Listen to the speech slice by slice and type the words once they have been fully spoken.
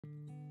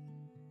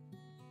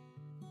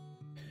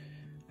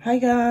Hi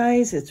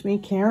guys, it's me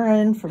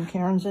Karen from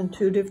Karen's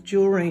Intuitive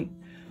Jewelry.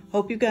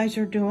 Hope you guys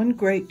are doing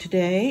great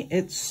today.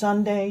 It's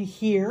Sunday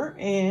here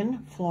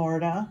in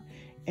Florida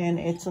and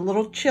it's a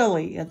little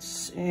chilly.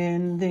 It's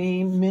in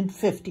the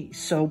mid-50s,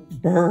 so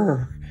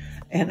brr.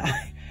 And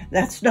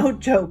that's no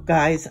joke,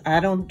 guys. I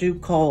don't do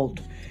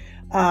cold.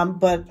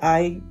 But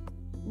I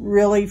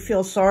really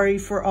feel sorry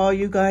for all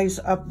you guys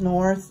up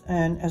north,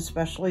 and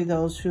especially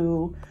those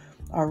who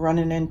are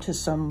running into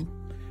some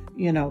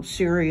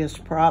serious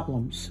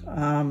problems.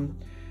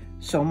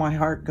 So my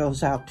heart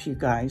goes out to you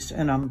guys,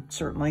 and I'm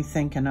certainly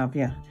thinking of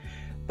you.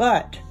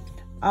 But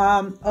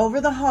over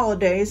the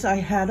holidays, I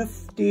had a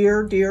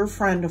dear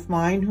friend of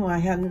mine who I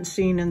hadn't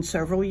seen in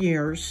several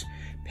years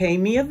pay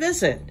me a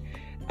visit.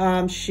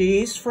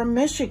 She's from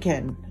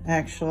Michigan,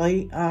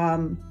 actually,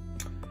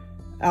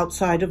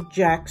 outside of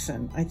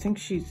Jackson. I think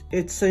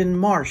it's in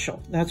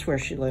Marshall. That's where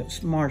she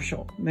lives,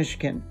 Marshall,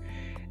 Michigan.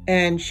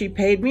 And she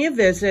paid me a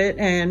visit,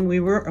 and we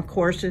were, of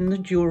course, in the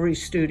jewelry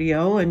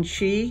studio, and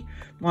she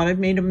wanted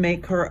me to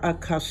make her a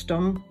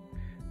custom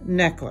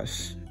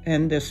necklace.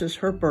 And this is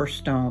her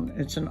birthstone.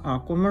 It's an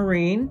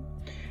aquamarine,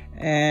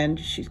 and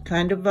she's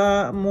kind of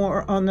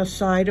more on the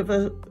side of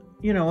a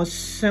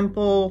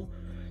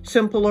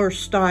simpler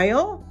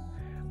style.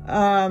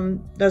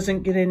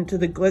 Doesn't get into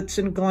the glitz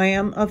and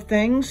glam of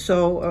things.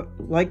 So,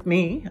 like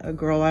me, a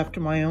girl after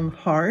my own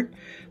heart.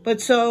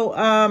 But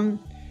so,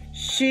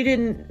 she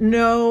didn't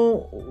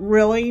know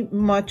really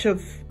much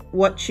of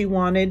what she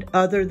wanted,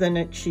 other than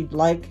that she'd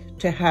like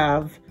to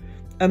have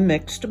a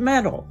mixed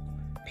metal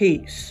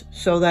piece.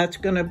 So that's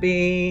going to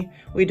be,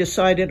 we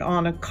decided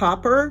on a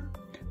copper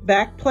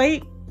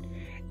backplate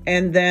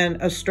and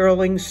then a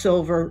sterling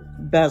silver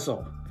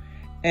bezel.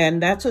 And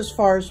that's as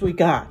far as we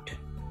got.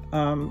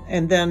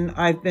 And then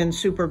I've been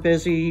super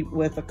busy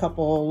with a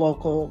couple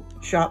local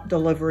shop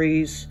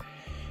deliveries,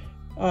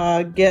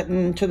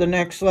 getting to the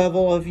next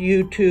level of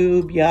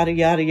YouTube, yada,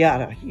 yada,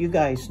 yada. You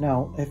guys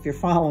know if you're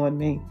following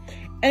me.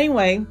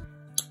 Anyway,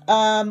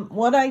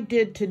 what I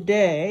did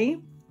today,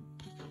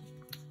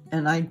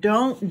 and I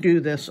don't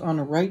do this on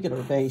a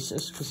regular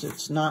basis because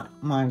it's not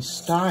my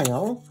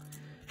style,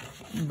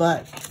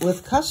 but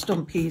with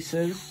custom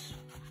pieces,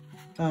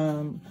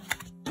 it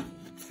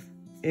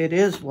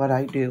is what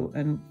I do.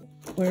 And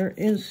where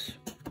is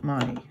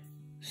my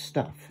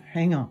stuff?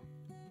 Hang on.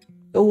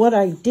 So what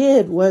I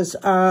did was,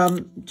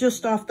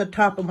 just off the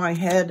top of my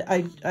head,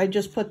 I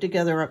just put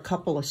together a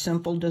couple of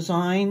simple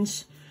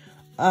designs,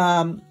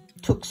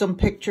 took some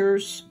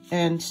pictures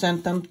and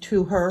sent them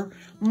to her,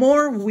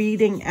 more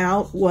weeding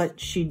out what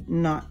she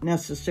does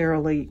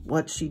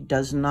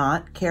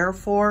not care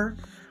for,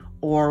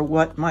 or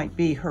what might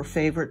be her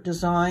favorite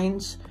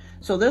designs.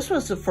 So this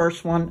was the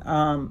first one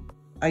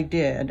I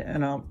did,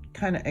 and I'll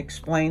kind of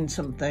explain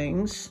some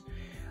things.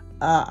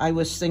 I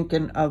was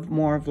thinking of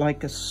more of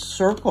like a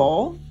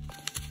circle,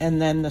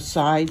 and then the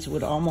sides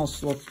would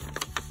almost look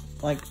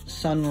like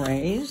sun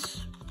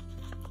rays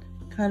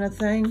kind of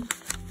thing.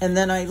 And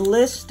then I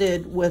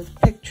listed with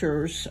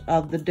pictures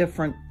of the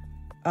different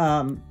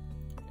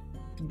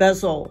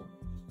bezel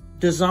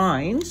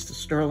designs, the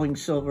sterling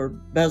silver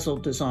bezel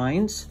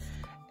designs,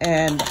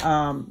 and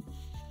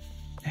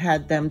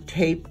had them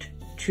taped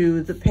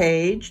to the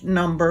page,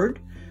 numbered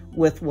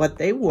with what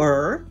they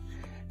were.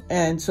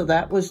 And so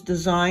that was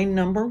design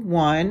number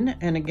 1.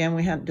 And again,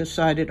 we hadn't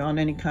decided on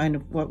any kind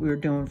of what we were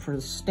doing for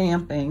the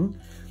stamping,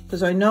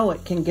 because I know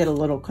it can get a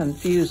little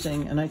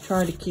confusing, and I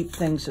try to keep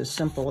things as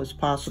simple as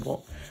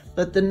possible.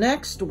 But the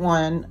next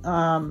one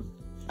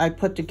I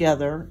put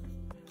together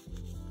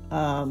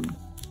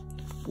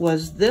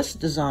was this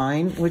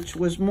design, which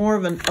was more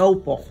of an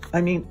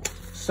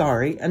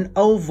an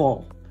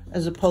oval,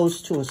 as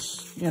opposed to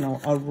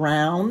a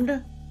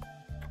round.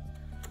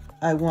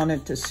 I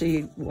wanted to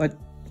see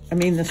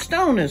the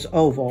stone is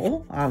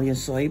oval,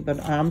 obviously, but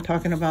I'm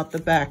talking about the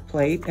back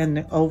plate and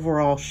the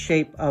overall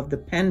shape of the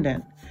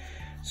pendant.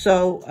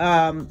 So,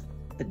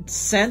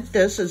 sent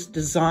this as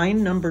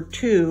design number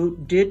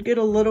 2, did get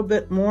a little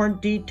bit more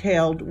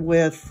detailed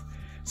with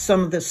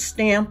some of the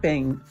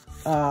stamping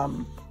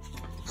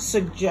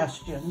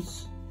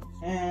suggestions.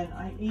 And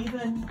I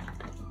even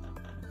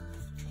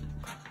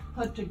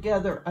put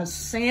together a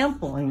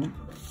sampling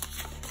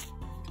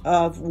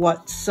of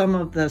what some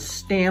of the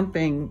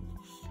stamping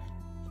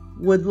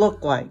would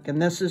look like. And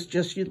this is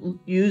just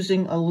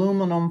using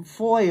aluminum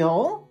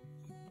foil,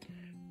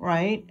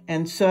 right?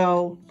 And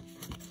so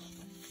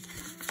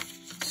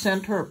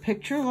sent her a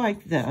picture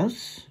like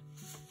this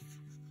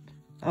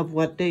of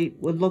what they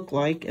would look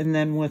like, and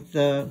then with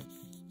the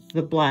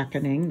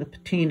blackening, the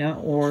patina,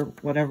 or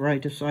whatever I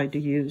decide to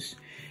use,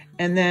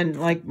 and then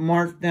like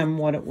mark them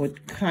what it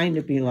would kind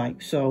of be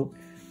like. So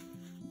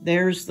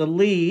there's the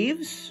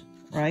leaves,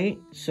 right?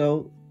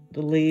 So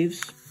the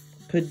leaves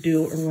could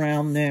do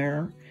around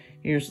there.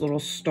 Here's little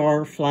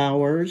star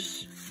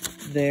flowers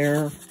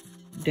there,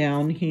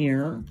 down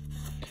here.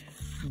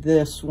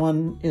 This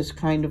one is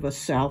kind of a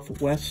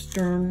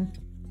southwestern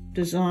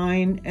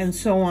design, and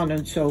so on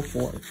and so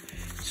forth.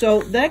 So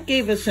that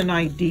gave us an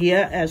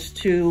idea as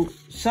to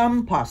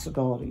some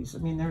possibilities. I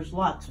mean, there's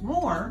lots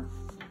more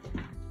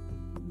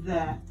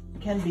that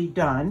can be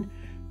done.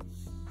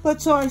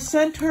 But so I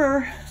sent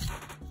her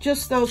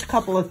just those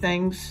couple of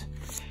things,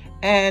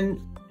 and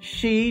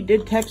she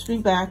did text me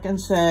back and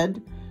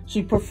said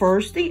she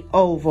prefers the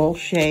oval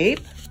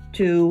shape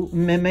to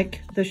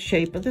mimic the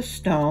shape of the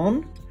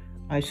stone.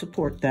 I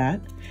support that.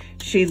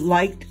 She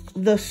liked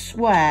the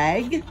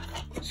swag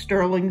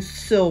sterling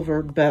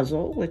silver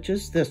bezel, which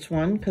is this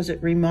one, because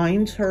it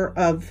reminds her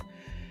of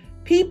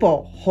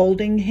people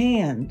holding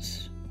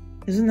hands.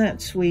 Isn't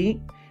that sweet?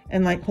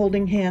 And like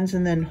holding hands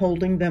and then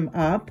holding them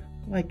up,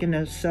 like in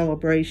a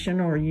celebration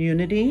or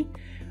unity.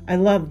 I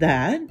love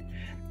that.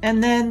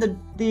 And then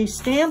the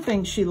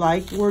stamping she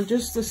liked were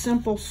just the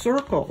simple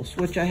circles,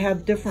 which I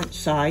have different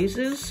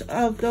sizes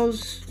of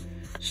those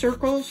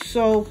circles.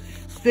 So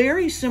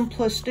very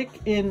simplistic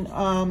in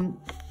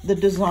the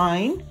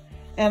design,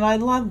 and I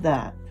love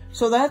that.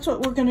 So that's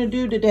what we're gonna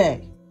do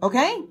today,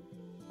 okay?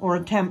 Or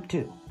attempt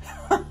to.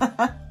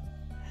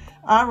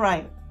 All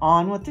right,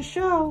 on with the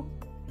show.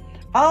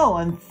 Oh,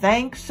 and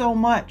thanks so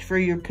much for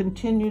your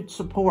continued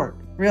support,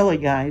 really,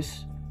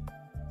 guys.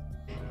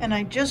 And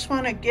I just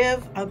want to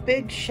give a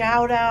big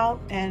shout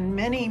out and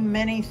many,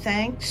 many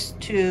thanks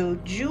to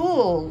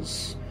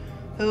Jules,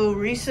 who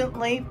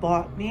recently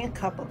bought me a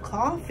cup of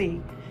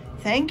coffee.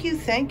 Thank you,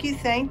 thank you,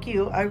 thank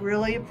you. I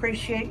really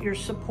appreciate your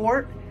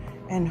support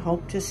and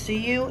hope to see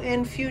you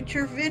in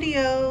future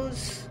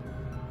videos.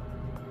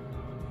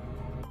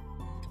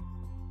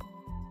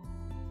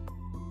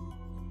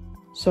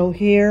 So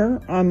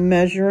here I'm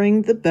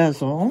measuring the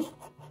bezel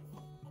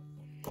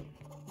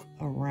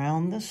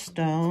around the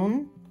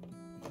stone.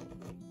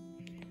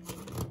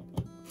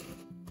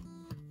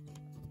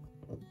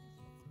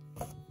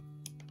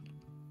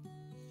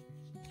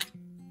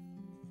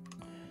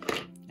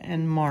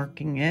 And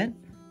marking it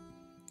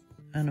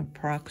an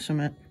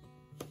approximate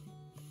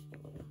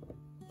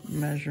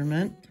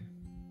measurement.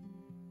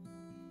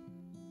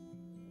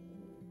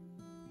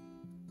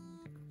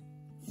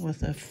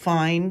 With a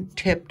fine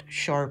tipped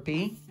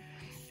Sharpie.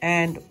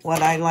 And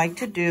what I like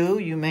to do,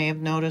 you may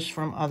have noticed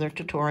from other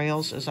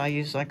tutorials, is I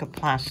use like a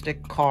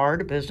plastic card,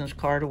 a business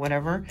card or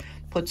whatever,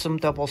 put some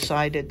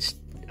double-sided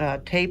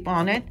tape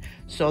on it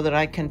so that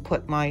I can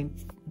put my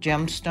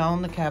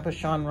gemstone, the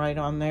cabochon, right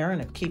on there, and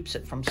it keeps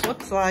it from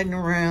slip sliding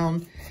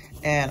around,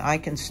 and I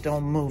can still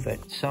move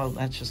it. So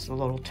that's just a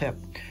little tip.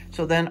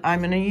 So then I'm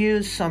going to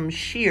use some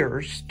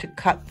shears to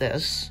cut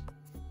this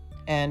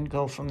and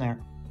go from there.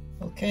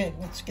 Okay,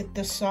 let's get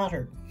this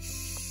soldered.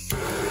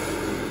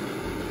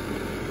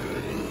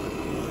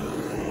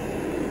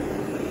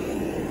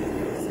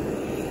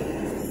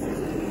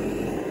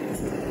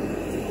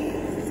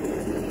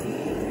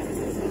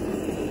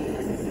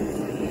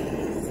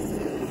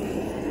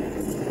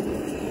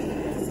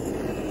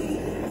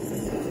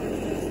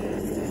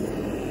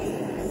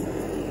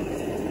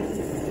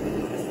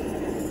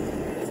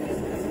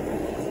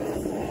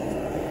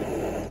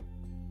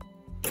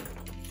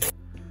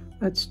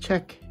 Let's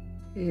check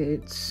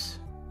it's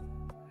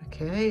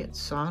okay, it's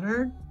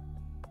soldered.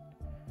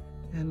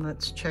 And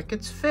let's check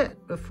its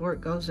fit before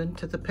it goes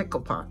into the pickle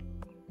pot.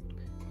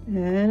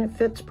 And it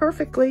fits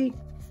perfectly.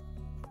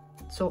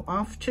 So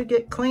off to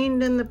get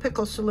cleaned in the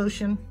pickle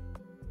solution.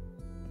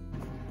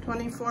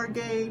 24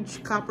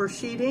 gauge copper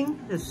sheeting.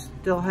 This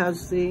still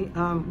has the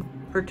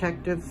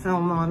protective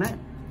film on it,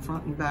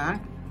 front and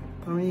back.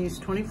 I'm gonna use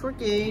 24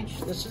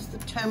 gauge. This is the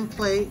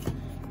template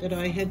that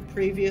I had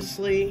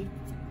previously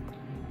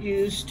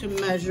used to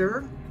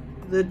measure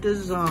the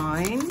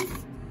design,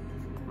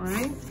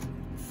 right?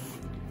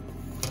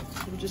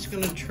 I'm just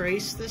going to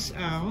trace this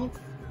out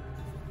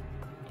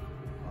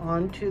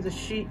onto the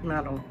sheet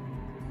metal.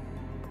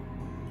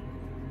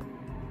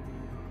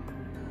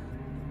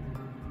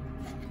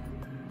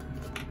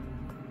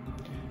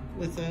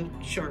 With a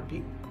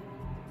Sharpie.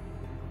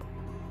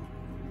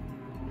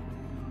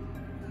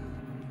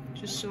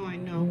 Just so I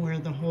know where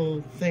the whole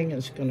thing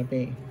is going to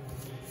be.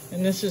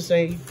 And this is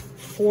a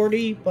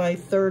 40 by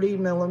 30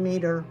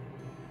 millimeter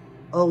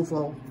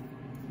oval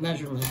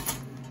measurement.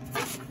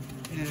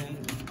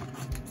 And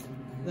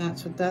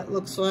that's what that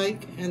looks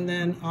like. And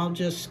then I'll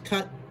just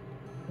cut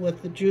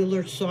with the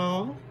jeweler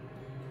saw.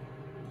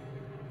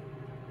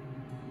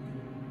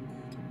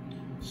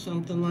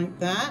 Something like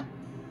that.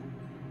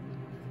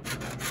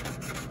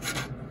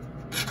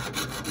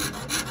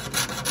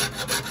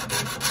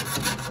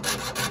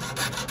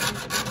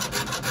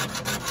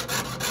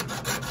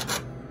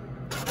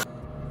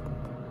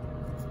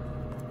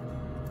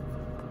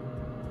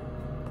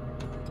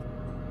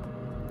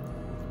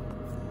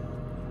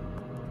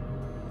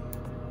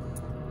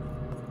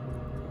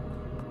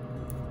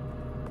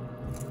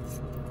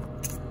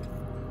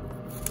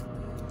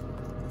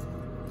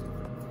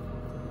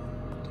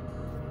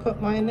 Put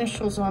my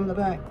initials on the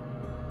back.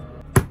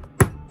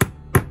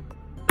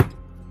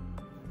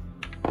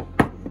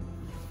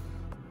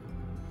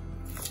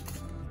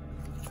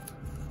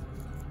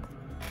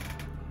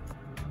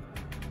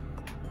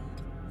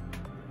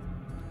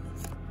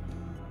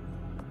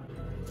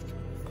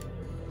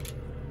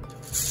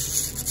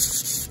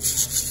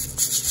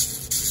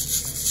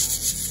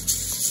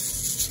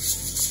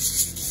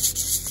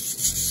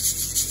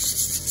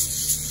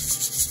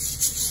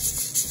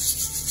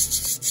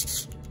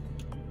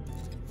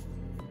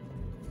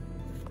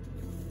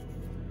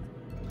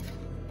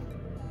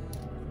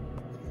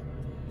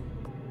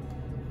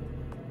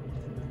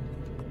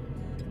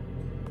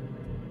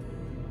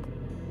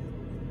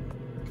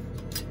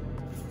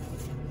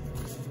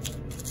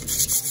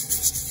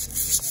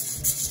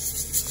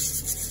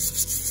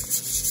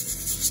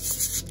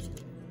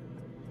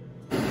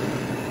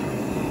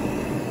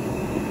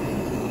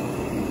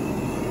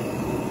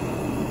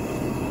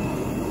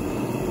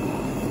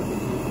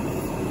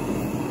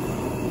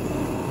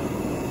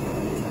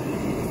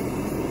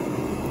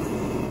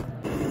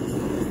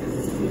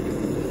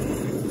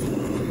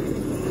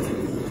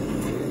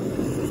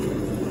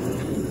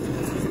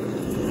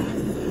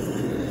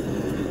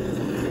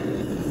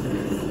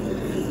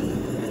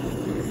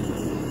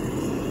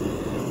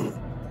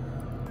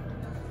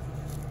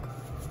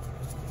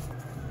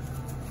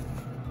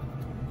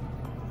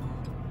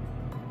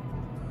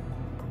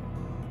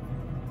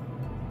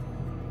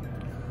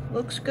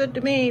 Looks good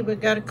to me. We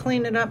got to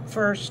clean it up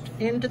first.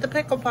 Into the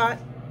pickle pot.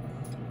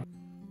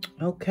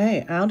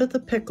 Okay, out of the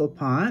pickle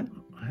pot.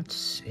 Let's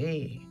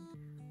see.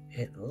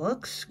 It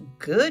looks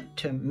good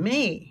to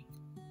me.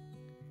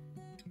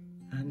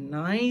 A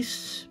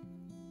nice,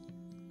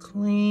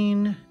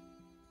 clean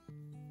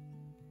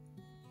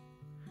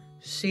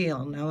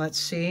seal. Now let's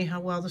see how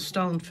well the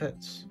stone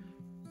fits.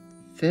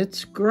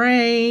 Fits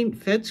great,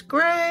 fits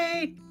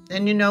great.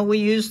 And you know, we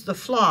use the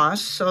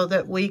floss so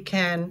that we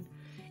can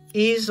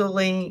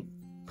easily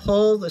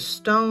pull the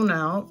stone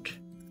out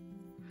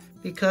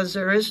because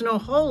there is no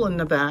hole in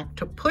the back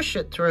to push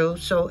it through.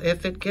 So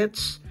if it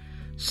gets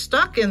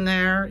stuck in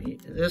there,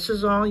 this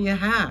is all you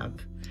have.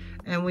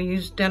 And we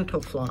use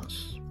dental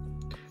floss.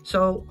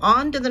 So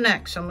on to the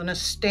next. I'm gonna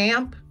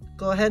stamp,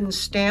 go ahead and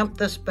stamp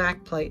this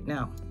back plate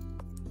now.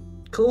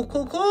 Cool,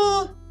 cool,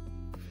 cool.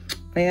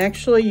 I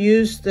actually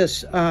used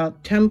this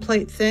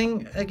template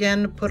thing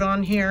again to put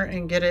on here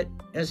and get it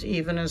as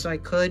even as I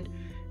could,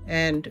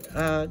 and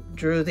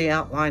drew the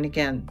outline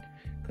again,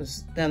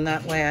 because then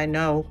that way I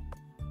know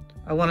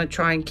I want to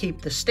try and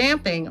keep the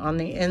stamping on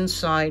the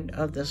inside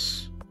of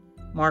this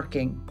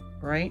marking,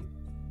 right?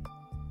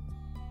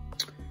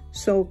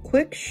 So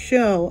quick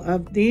show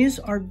of these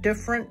are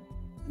different,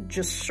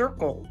 just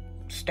circle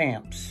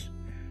stamps.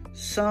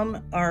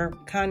 Some are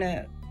kind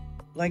of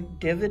like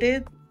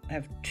divoted. I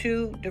have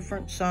 2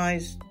 different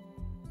size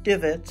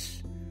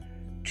divots.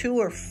 2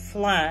 are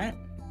flat,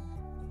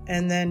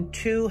 and then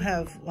 2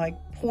 have like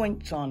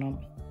points on them.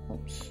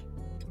 Oops.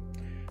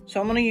 So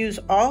I'm going to use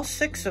all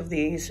 6 of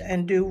these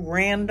and do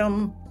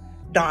random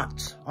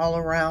dots all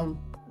around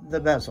the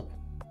bezel.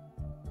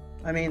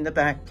 I mean the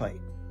back plate.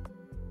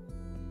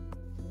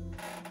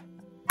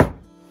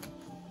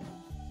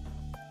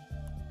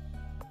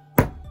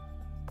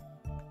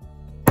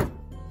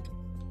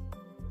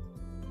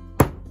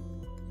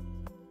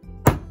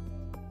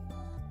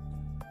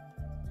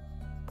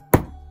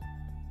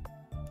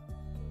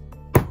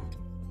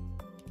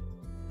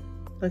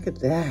 Look at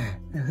that.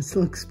 This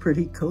looks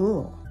pretty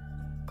cool.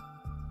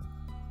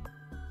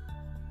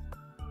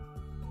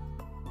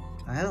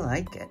 I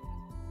like it.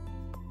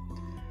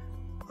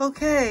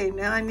 Okay,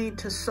 now I need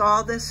to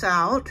saw this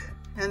out,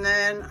 and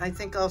then I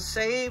think I'll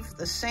save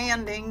the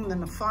sanding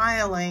and the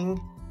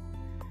filing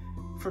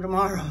for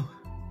tomorrow.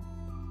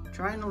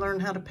 Trying to learn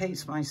how to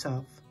pace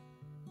myself.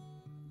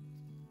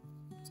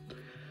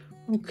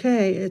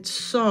 Okay, it's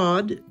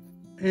sawed,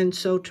 and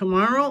so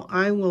tomorrow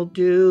I will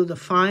do the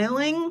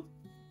filing.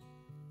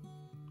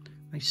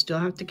 I still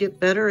have to get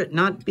better at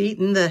not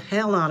beating the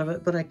hell out of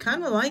it, but I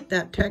kind of like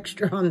that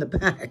texture on the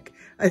back.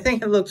 I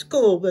think it looks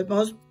cool, but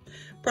most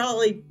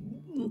probably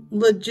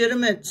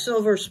legitimate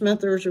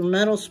silversmithers or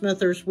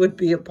metalsmithers would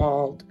be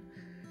appalled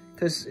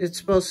because it's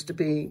supposed to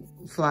be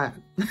flat.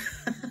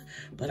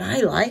 But I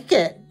like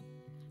it.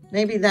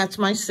 Maybe that's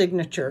my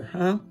signature,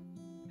 huh?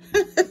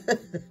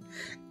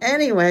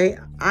 Anyway,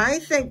 I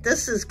think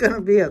this is going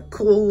to be a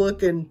cool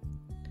looking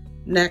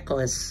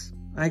necklace.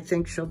 I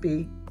think she'll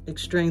be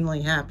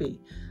extremely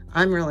happy.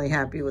 I'm really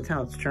happy with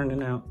how it's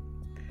turning out.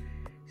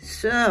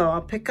 So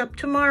I'll pick up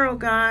tomorrow,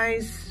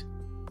 guys.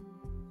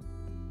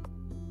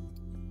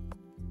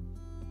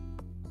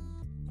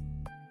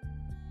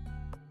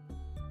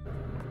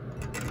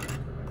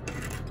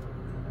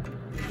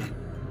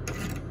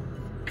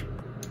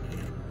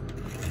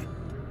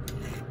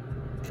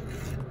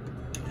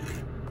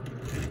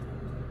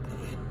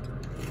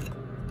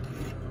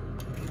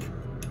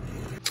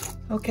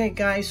 Okay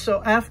guys,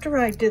 so after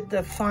I did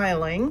the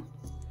filing,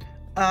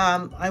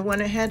 I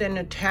went ahead and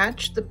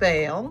attached the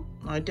bail.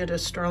 I did a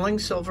sterling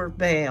silver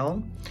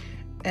bail,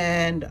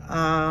 and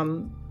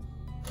then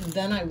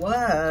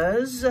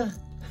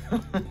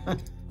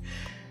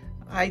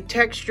I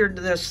textured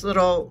this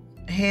little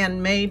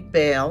handmade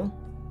bail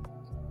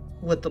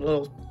with the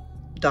little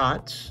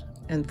dots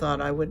and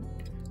thought I would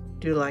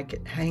do like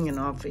it hanging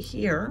off of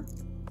here,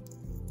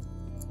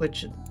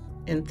 which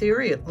in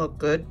theory it looked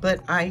good,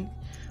 but I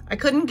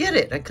couldn't get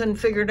it. I couldn't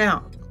figure it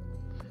out.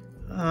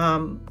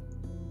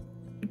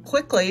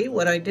 Quickly,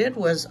 what I did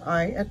was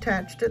I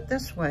attached it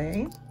this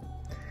way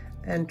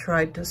and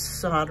tried to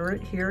solder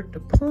it here at the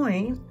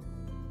point,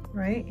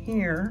 right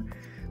here.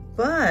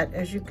 But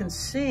as you can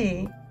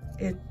see,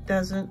 it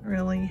doesn't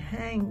really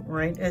hang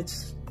right.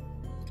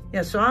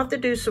 Yeah, so I'll have to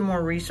do some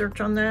more research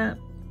on that.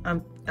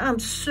 I'm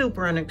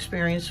super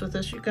inexperienced with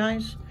this, you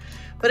guys.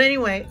 But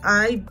anyway,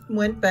 I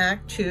went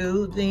back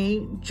to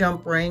the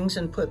jump rings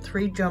and put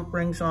 3 jump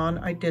rings on.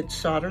 I did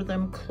solder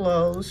them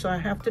closed, so I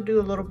have to do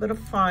a little bit of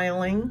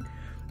filing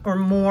or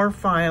more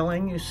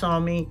filing. You saw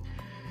me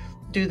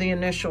do the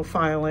initial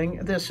filing.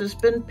 This has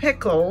been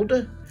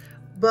pickled,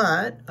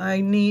 but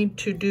I need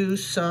to do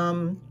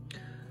some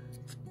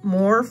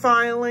more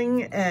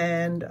filing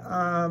and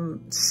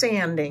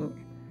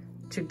sanding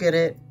to get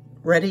it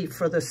ready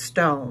for the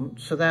stone.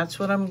 So that's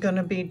what I'm going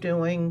to be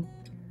doing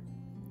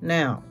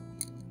now.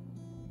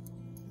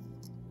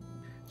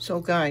 So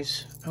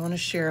guys, I want to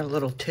share a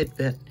little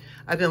tidbit.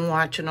 I've been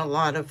watching a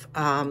lot of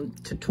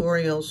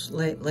tutorials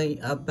lately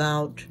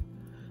about,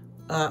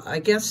 I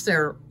guess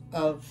they're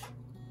of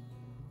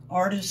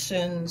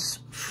artisans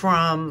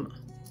from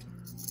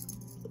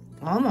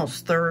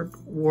almost third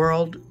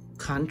world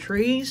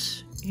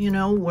countries, you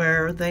know,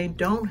 where they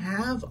don't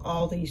have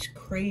all these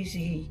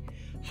crazy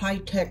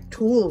high-tech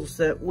tools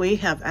that we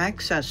have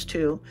access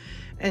to.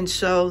 And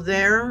so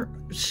their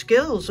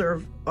skills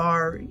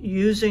are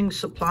using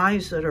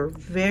supplies that are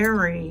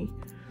very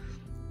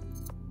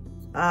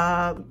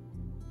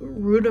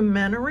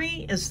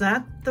rudimentary. Is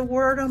that the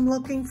word I'm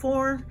looking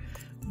for?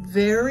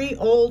 Very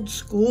old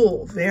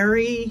school,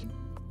 very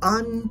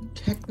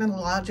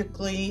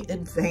untechnologically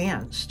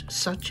advanced,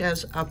 such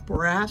as a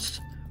brass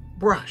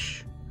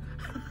brush.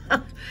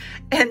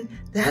 And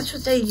that's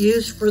what they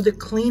use for the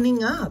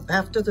cleaning up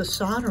after the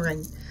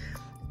soldering.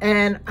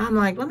 And I'm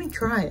like, let me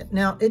try it.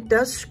 Now, it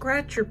does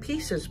scratch your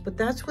pieces, but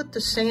that's what the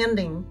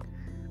sanding,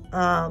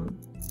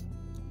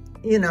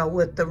 you know,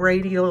 with the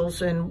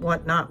radials and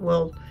whatnot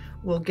will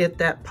get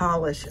that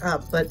polish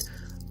up. But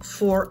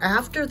for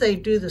after they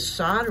do the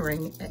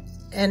soldering,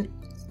 and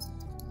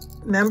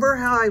remember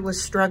how I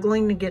was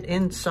struggling to get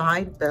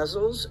inside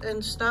bezels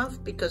and stuff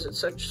because it's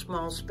such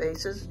small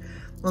spaces?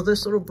 Well,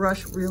 this little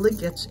brush really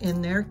gets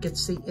in there,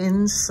 gets the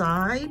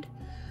inside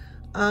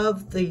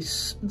of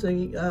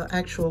the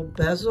actual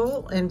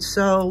bezel. And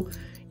so,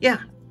 yeah,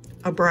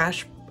 a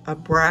brass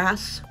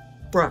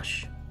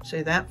brush.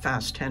 Say that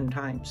fast 10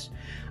 times.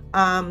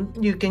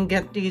 You can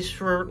get these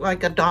for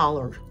like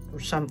 $1 or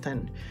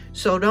something.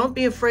 So don't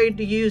be afraid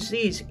to use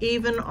these,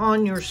 even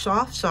on your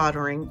soft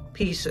soldering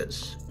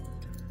pieces.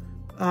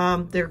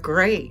 They're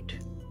great.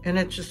 And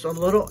it's just a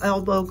little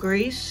elbow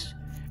grease.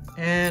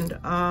 And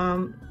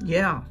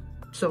yeah,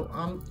 so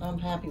I'm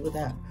happy with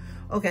that.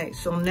 Okay,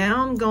 so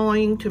now I'm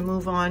going to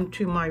move on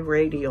to my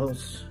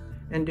radials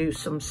and do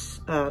some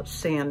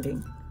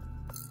sanding.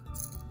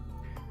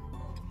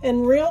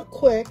 And real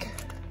quick,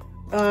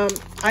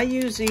 I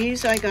use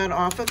these I got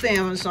off of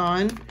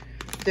Amazon.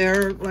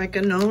 They're like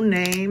a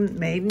no-name,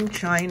 made in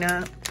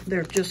China.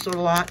 They're just a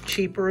lot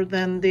cheaper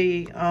than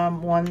the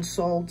ones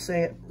sold,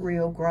 say, at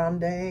Rio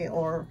Grande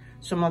or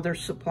some other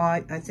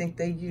supply. I think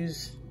they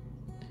use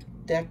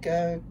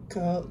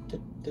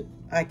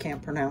I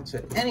can't pronounce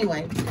it.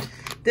 Anyway,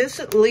 this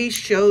at least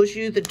shows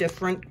you the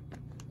different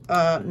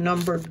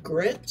numbered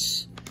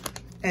grits.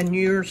 And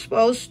you're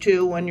supposed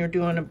to, when you're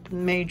doing a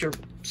major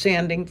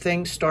sanding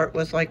thing, start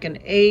with like an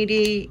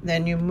 80,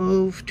 then you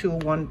move to a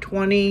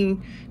 120,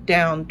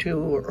 down to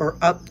or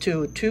up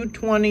to a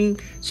 220.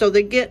 So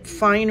they get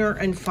finer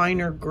and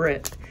finer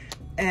grit.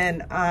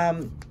 And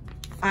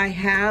I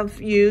have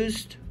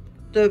used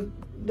the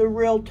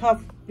real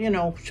tough, you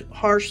know,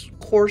 harsh,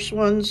 coarse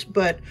ones,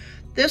 but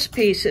this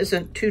piece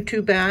isn't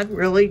too bad,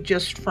 really,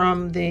 just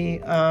from the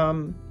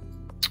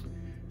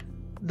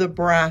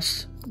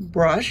brass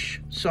brush.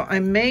 So I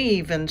may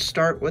even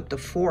start with the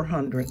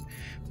 400,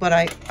 but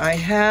I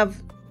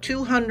have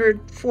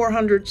 200,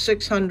 400,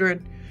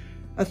 600,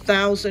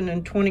 1,000,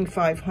 and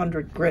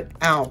 2,500 grit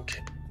out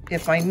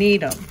if I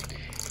need them.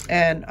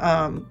 And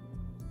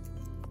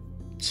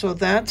so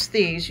that's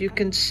these. You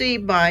can see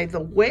by the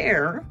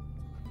wear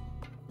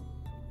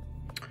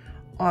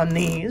on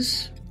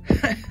these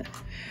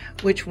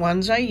which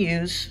ones I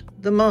use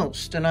the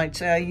most. And I'd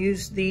say I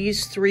use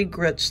these 3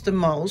 grits the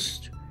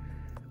most.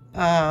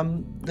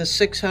 The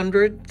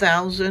 600,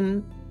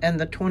 1,000, and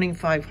the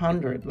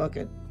 2,500. Look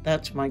at,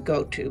 that's my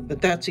go-to,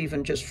 but that's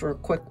even just for a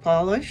quick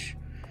polish.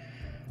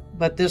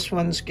 But this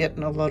one's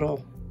getting a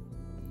little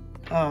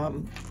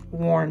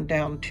worn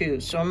down too.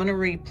 So I'm gonna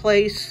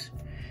replace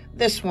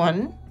this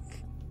one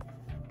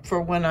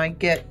for when I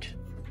get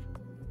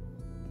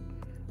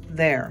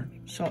there.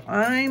 So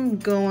I'm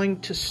going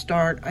to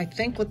start, I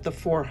think, with the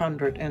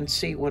 400 and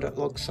see what it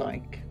looks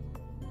like.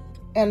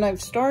 And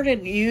I've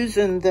started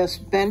using this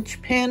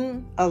bench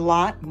pin a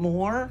lot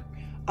more.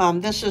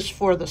 This is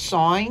for the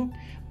sawing,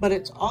 but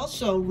it's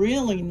also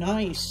really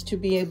nice to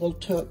be able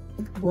to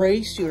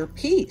brace your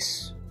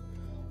piece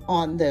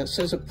on this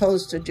as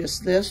opposed to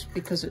just this,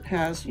 because it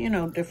has, you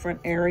know,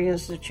 different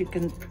areas that you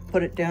can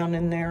put it down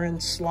in there,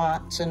 and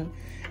slots and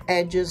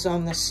edges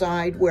on the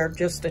side, where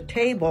just a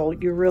table,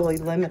 you're really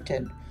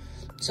limited.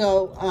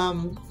 So,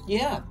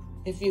 yeah,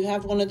 if you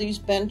have one of these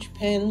bench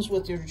pins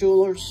with your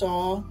jeweler's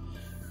saw,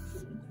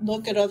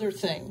 look at other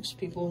things.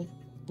 People,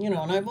 you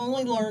know, and I've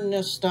only learned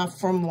this stuff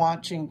from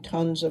watching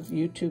tons of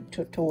YouTube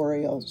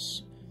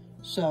tutorials.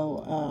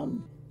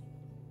 So,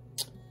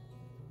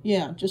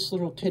 yeah, just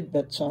little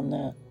tidbits on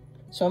that.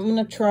 So I'm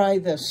going to try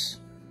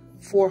this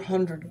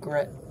 400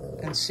 grit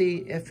and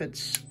see if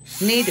it's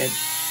needed.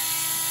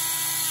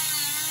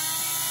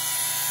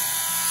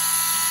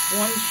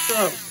 One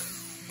stroke.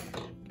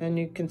 And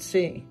you can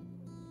see.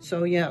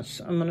 So yes,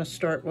 I'm going to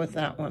start with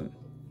that one.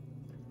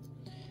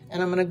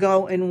 And I'm going to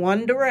go in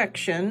one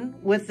direction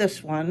with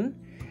this one.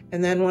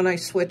 And then when I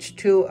switch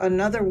to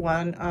another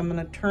one, I'm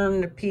going to turn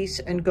the piece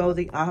and go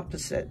the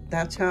opposite.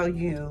 That's how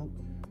you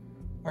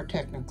are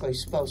technically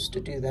supposed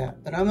to do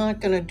that. But I'm not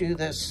going to do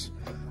this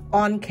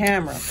on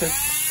camera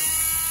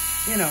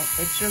because, you know,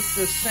 it's just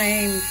the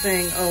same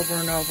thing over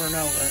and over and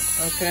over,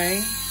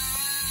 okay?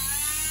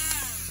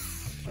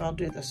 but I'll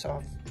do this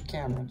off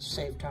camera to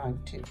save time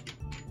too.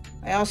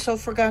 I also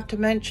forgot to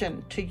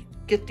mention to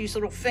get these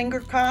little finger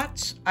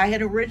cots. I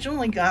had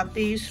originally got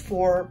these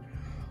for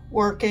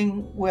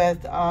working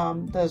with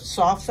the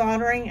soft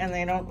soldering, and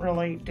they don't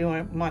really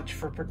do much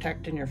for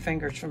protecting your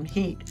fingers from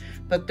heat,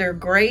 but they're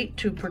great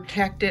to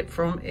protect it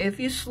from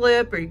if you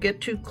slip or you get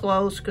too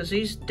close, because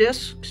these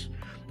discs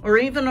or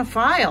even a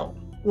file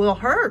will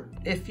hurt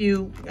if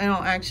you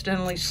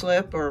accidentally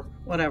slip or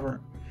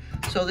whatever.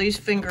 So these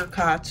finger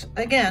cots,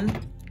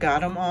 again,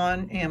 got them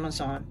on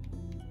Amazon.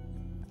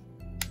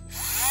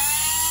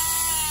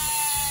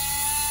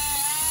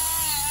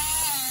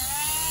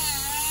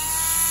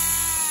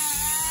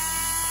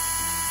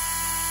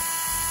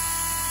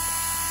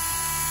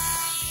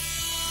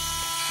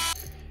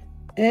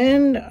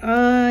 And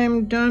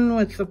I'm done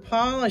with the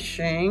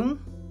polishing,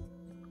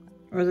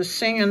 or the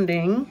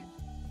sanding,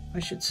 I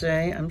should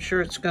say. I'm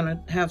sure it's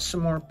gonna have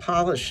some more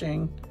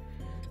polishing.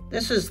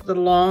 This is the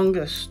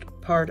longest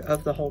part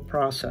of the whole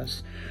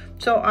process.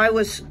 So I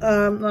was,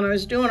 when I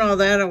was doing all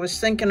that, I was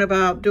thinking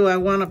about, do I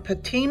wanna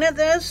patina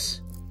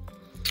this?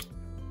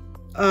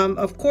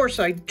 Of course,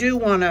 I do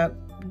wanna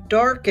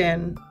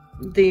darken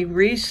the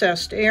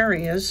recessed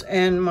areas,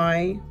 and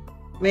my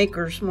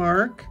maker's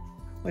mark,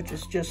 which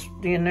is just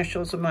the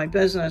initials of my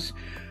business.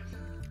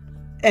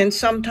 And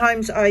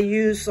sometimes I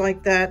use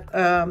like that,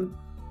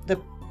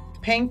 the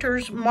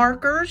painter's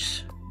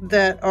markers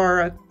that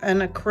are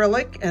an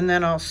acrylic, and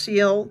then I'll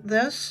seal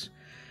this,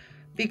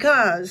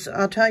 because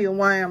I'll tell you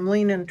why I'm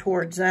leaning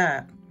towards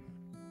that.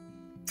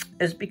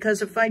 Is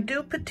because if I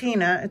do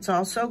patina, it's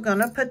also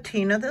gonna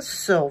patina the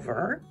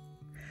silver,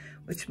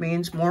 which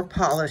means more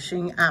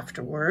polishing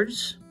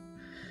afterwards.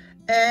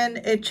 And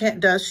it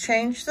does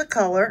change the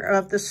color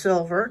of the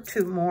silver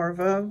to more of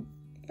a,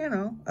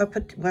 a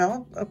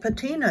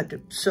patina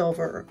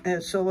silver.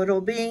 And so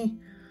it'll be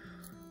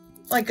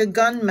like a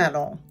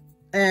gunmetal.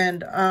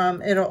 And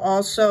it'll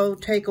also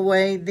take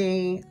away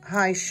the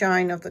high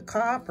shine of the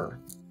copper.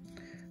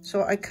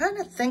 So I kind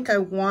of think I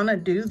want to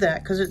do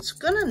that, because it's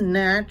going to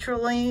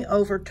naturally,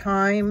 over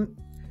time,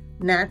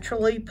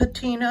 naturally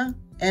patina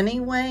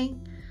anyway.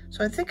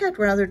 So I think I'd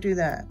rather do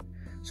that.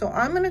 So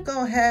I'm going to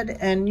go ahead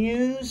and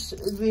use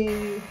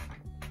the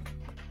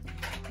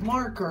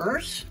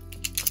markers,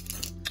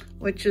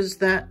 which is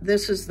that,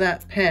 this is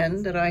that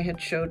pen that I had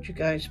showed you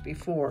guys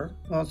before.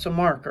 Well, it's a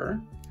marker,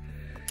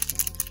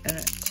 and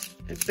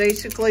it's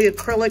basically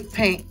acrylic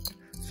paint.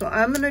 So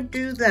I'm going to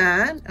do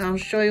that, and I'll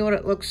show you what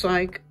it looks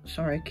like.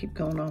 Sorry, I keep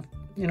going off,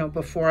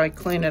 before I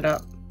clean it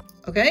up.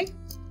 Okay?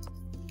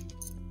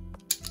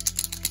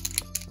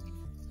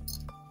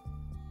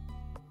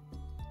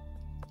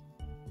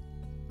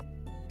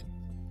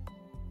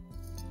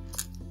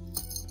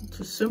 It's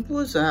as simple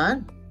as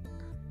that.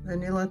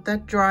 Then you let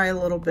that dry a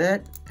little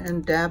bit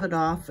and dab it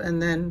off,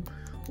 and then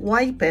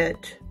wipe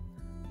it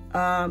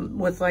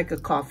with like a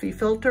coffee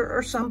filter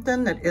or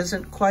something that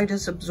isn't quite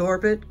as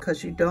absorbent,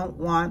 because you don't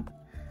want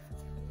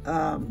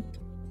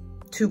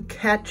to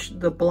catch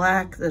the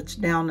black that's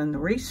down in the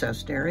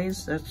recessed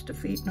areas. That's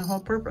defeating the whole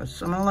purpose.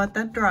 So I'm gonna let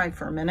that dry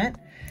for a minute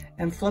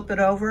and flip it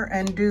over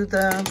and do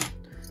the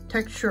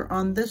texture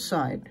on this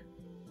side.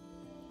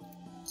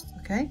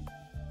 Okay?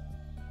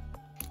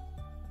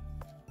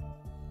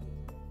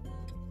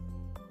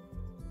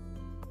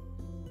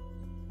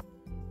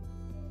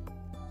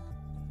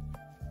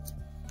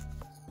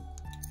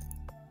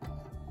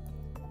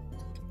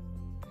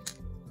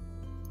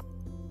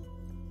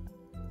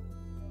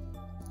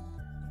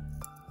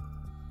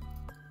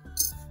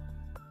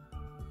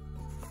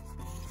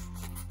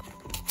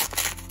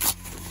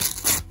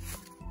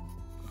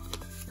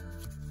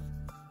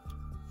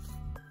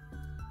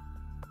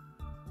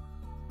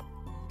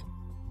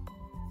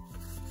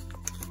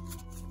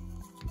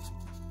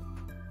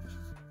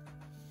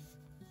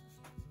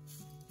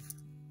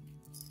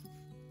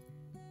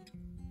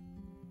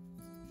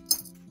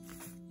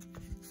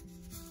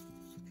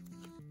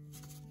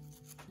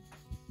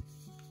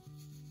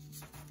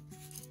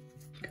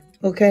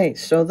 Okay,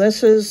 so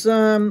this is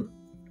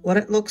what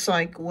it looks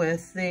like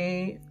with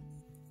the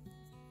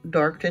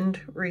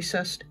darkened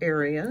recessed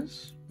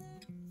areas.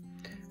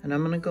 And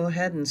I'm going to go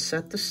ahead and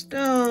set the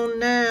stone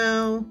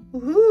now.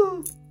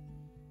 Woohoo!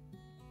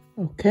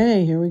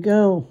 Okay, here we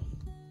go.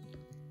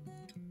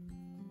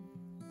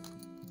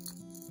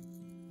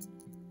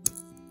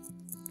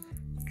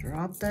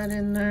 Drop that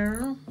in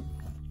there.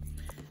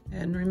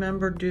 And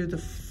remember, do the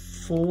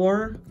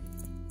 4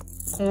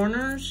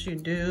 corners. You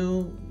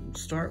do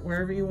start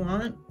wherever you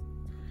want.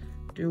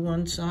 Do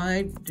one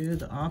side, do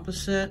the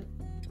opposite.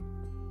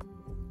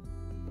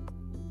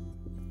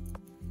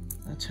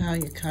 That's how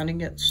you kind of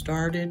get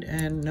started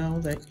and know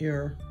that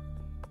your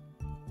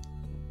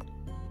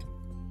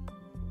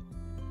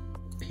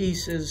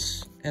piece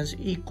is as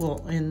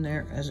equal in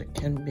there as it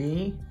can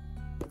be.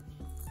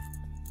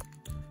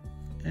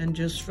 And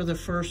just for the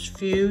first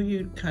few,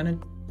 you kind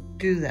of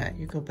do that.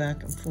 You go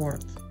back and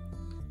forth.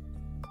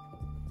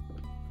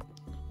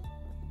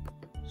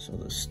 So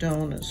the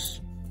stone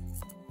is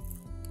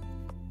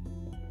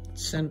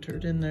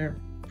centered in there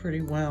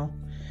pretty well.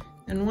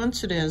 And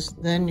once it is,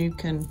 then you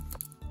can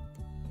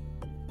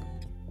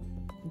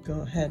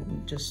go ahead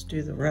and just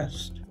do the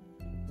rest.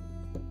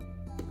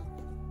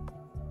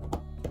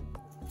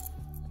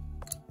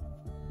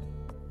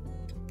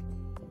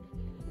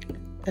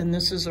 And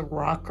this is a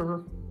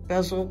rocker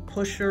bezel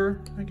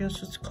pusher, I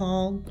guess it's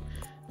called,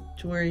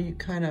 to where you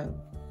kind of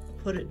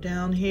put it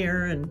down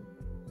here and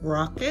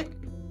rock it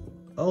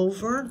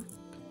over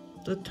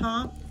the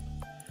top,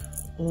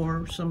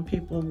 or some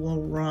people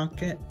will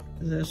rock it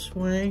this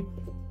way.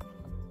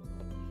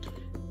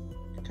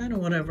 Kind of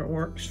whatever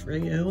works for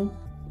you.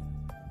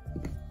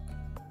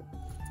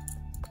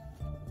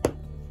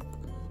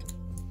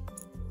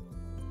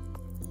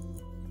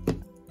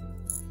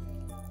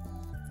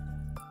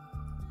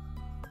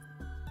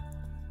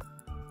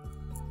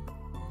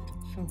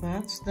 So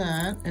that's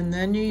that, and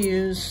then you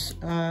use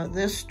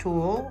this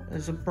tool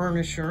as a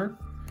burnisher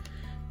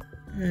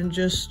and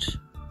just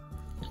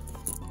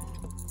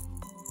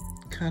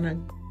kind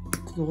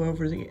of go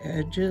over the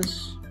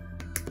edges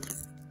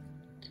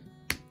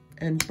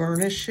and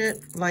burnish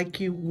it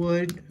like you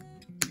would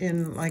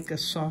in like a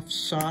soft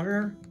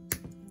solder,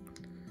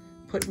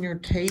 putting your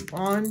tape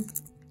on,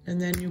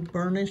 and then you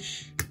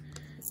burnish.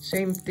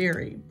 Same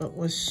theory, but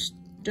with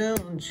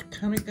stones, you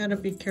kind of got to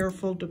be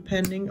careful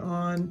depending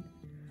on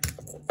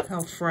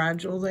how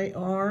fragile they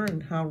are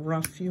and how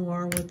rough you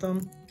are with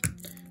them.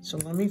 So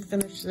let me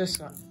finish this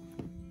up.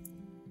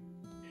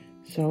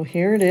 So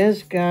here it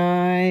is,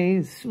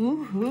 guys.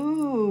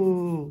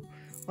 Woohoo!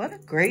 What a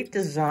great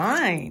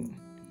design.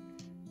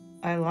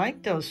 I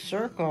like those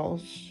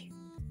circles.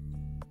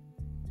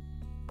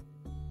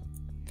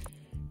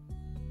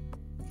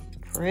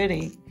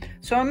 Pretty.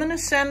 So I'm going to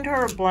send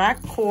her a black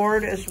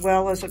cord as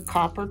well as a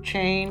copper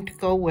chain to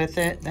go with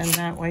it. And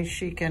that way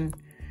she can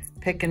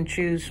pick and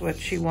choose what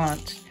she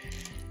wants.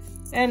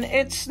 And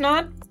it's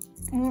not,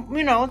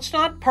 you know, it's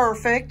not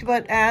perfect,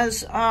 but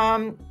as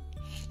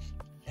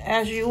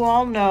you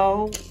all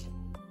know,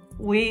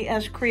 we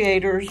as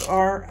creators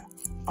are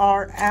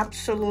our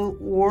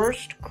absolute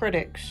worst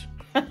critics.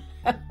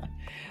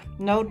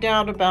 No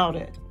doubt about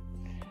it.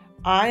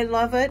 I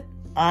love it.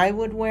 I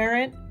would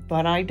wear it,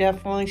 but I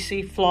definitely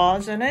see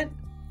flaws in it.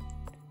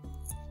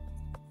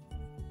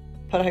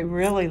 But I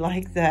really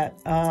like that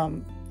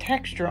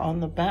texture on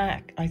the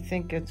back. I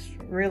think it's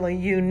really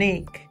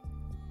unique.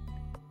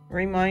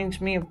 Reminds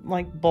me of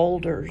like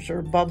boulders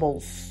or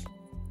bubbles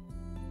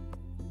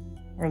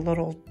or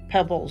little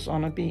pebbles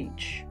on a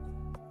beach.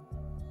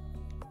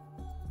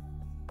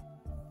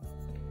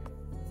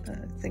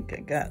 I think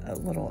I got a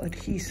little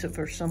adhesive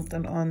or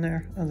something on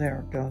there. Oh,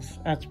 there it goes.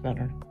 That's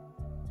better.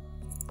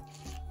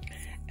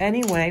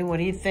 Anyway, what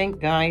do you think,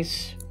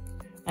 guys?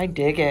 I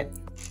dig it.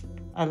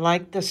 I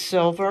like the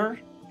silver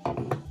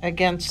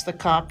against the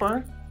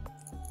copper.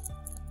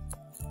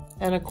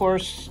 And of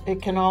course,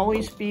 it can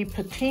always be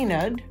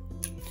patinaed.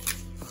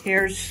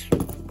 Here's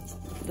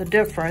the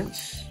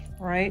difference,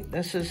 right?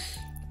 This is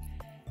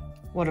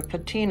what a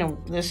patina,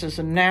 this is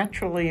a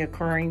naturally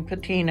occurring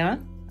patina.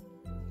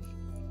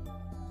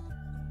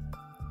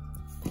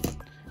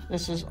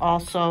 This is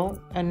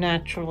also a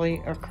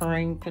naturally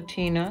occurring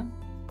patina.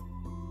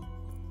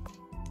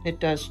 It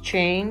does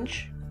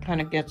change,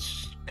 kind of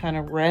gets kind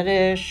of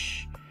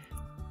reddish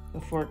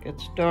before it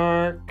gets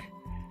dark.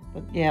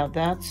 But yeah,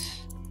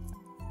 that's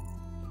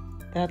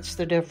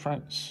the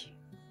difference.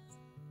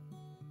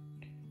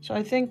 So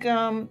I think,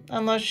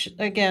 unless,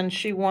 again,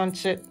 she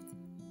wants it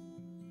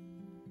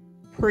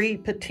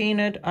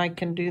pre-patinaed, I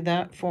can do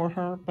that for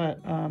her. But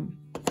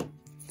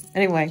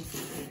anyway,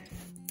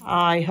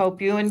 I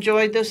hope you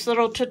enjoyed this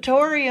little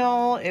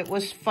tutorial. It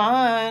was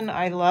fun.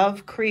 I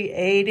love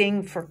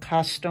creating for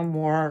custom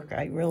work.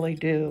 I really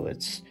do.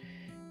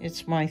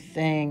 It's my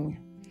thing.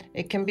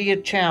 It can be a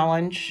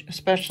challenge,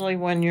 especially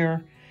when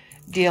you're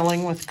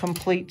dealing with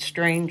complete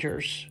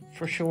strangers,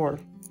 for sure.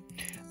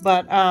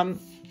 But,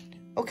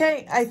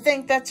 okay, I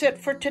think that's it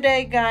for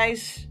today,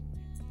 guys.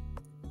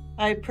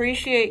 I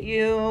appreciate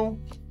you.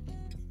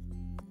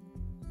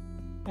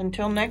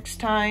 Until next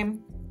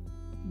time,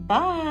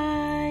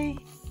 bye.